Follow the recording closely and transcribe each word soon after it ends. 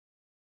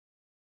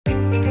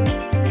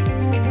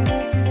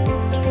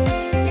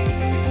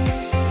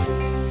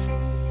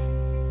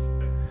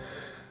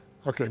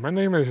Okay, my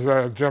name is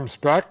Jim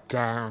Specht.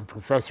 I'm a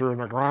professor in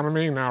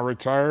agronomy, now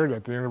retired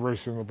at the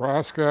University of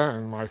Nebraska,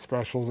 and my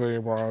specialty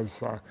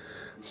was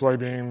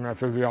soybean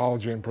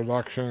physiology and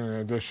production in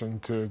addition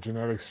to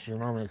genetics,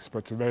 genomics,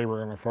 but today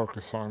we're going to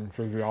focus on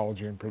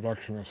physiology and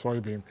production of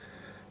soybean.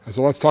 And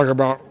so let's talk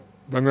about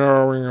the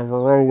narrowing of a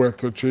row width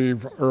to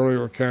achieve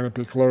earlier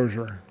canopy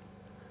closure.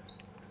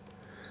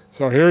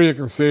 So here you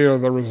can see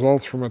the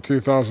results from a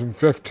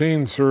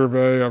 2015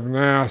 survey of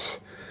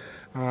NASS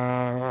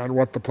and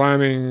what the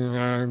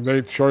planting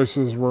date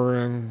choices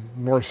were in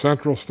north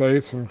central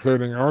states,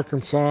 including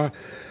Arkansas.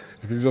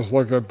 If you just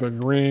look at the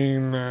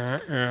green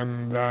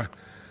and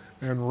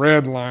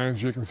red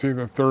lines, you can see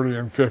the 30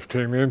 and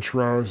 15-inch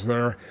rows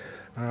there.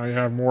 You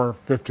have more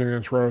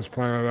 15-inch rows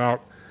planted out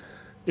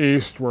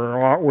east,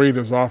 where wheat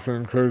is often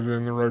included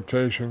in the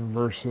rotation,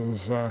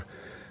 versus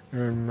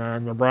in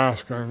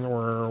Nebraska,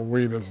 where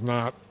wheat is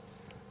not.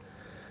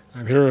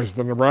 And here is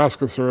the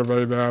Nebraska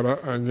survey data.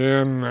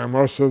 Again,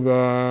 most of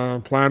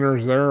the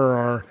planters there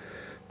are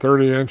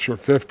 30-inch or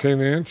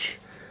 15-inch.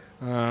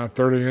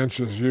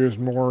 30-inch is used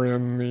more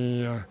in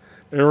the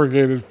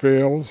irrigated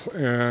fields,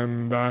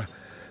 and the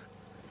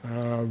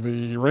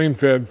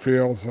rain-fed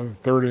fields of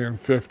 30 and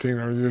 15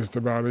 are used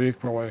about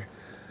equally.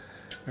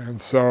 And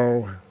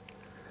so,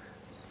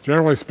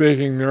 generally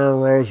speaking, narrow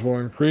rows will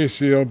increase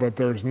yield, but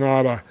there's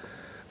not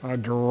a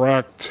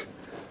direct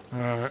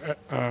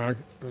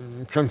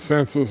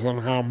consensus on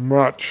how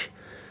much.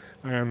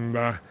 And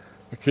the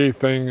key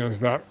thing is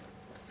that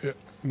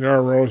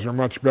narrow rows are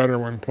much better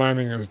when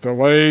planting is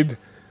delayed,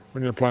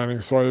 when you're planting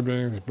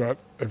soybeans, but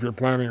if you're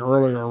planting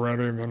early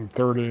already, then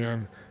 30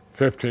 and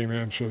 15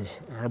 inches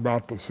are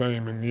about the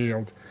same in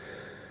yield.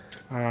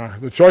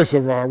 The choice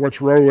of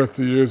which row width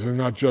to use is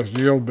not just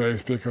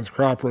yield-based, because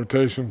crop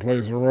rotation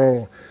plays a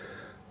role.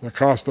 The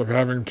cost of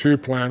having two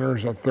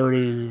planters, a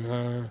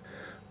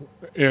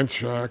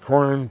 30-inch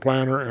corn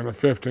planter and a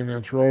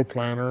 15-inch row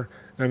planter,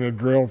 and a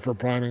drill for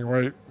planting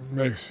weight,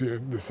 makes you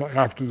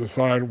have to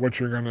decide what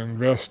you're going to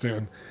invest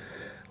in.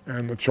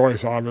 And the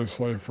choice,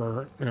 obviously,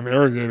 for in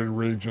irrigated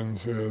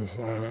regions is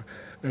a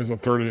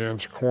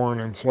 30-inch corn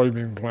and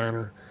soybean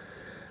planter.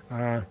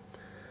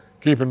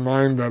 Keep in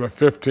mind that a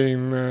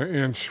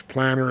 15-inch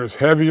planter is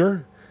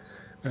heavier,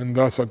 and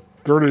thus a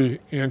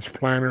 30-inch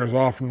planter is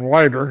often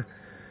lighter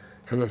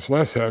because it's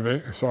less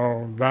heavy.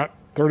 So that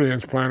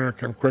 30-inch planter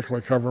can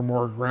quickly cover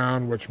more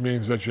ground, which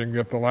means that you can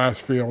get the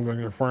last field in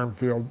your farm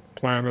field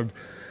planted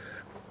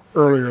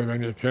earlier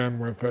than you can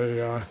with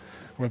a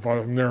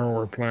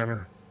narrower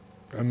planter,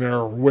 a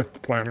narrow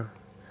width planter.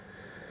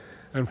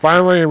 And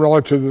finally,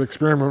 relative to the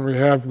experiment we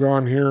have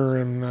gone here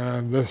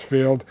in this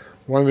field,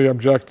 one of the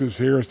objectives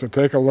here is to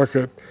take a look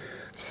at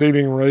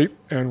seeding rate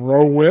and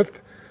row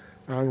width.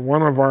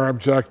 One of our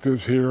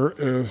objectives here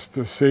is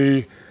to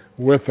see,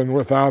 with and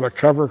without a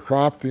cover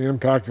crop, the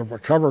impact of a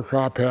cover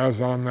crop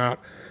has on that.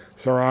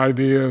 So our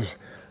idea is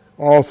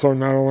also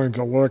not only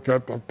to look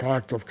at the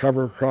impact of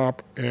cover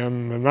crop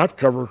and the not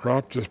cover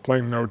crop, just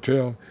plain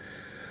no-till,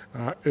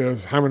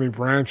 is how many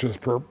branches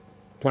per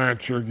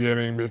plant you're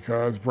getting,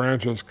 because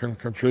branches can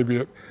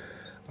contribute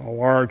a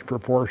large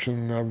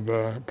proportion of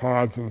the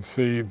pods and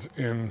seeds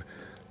in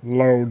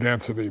low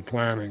density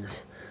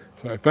plantings.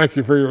 So I thank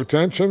you for your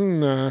attention.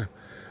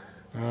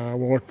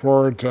 We'll look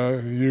forward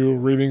to you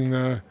reading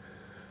the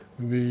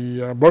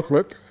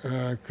booklet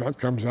that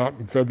comes out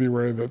in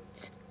February that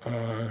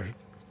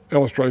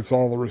illustrates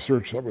all the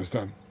research that was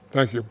done.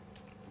 Thank you.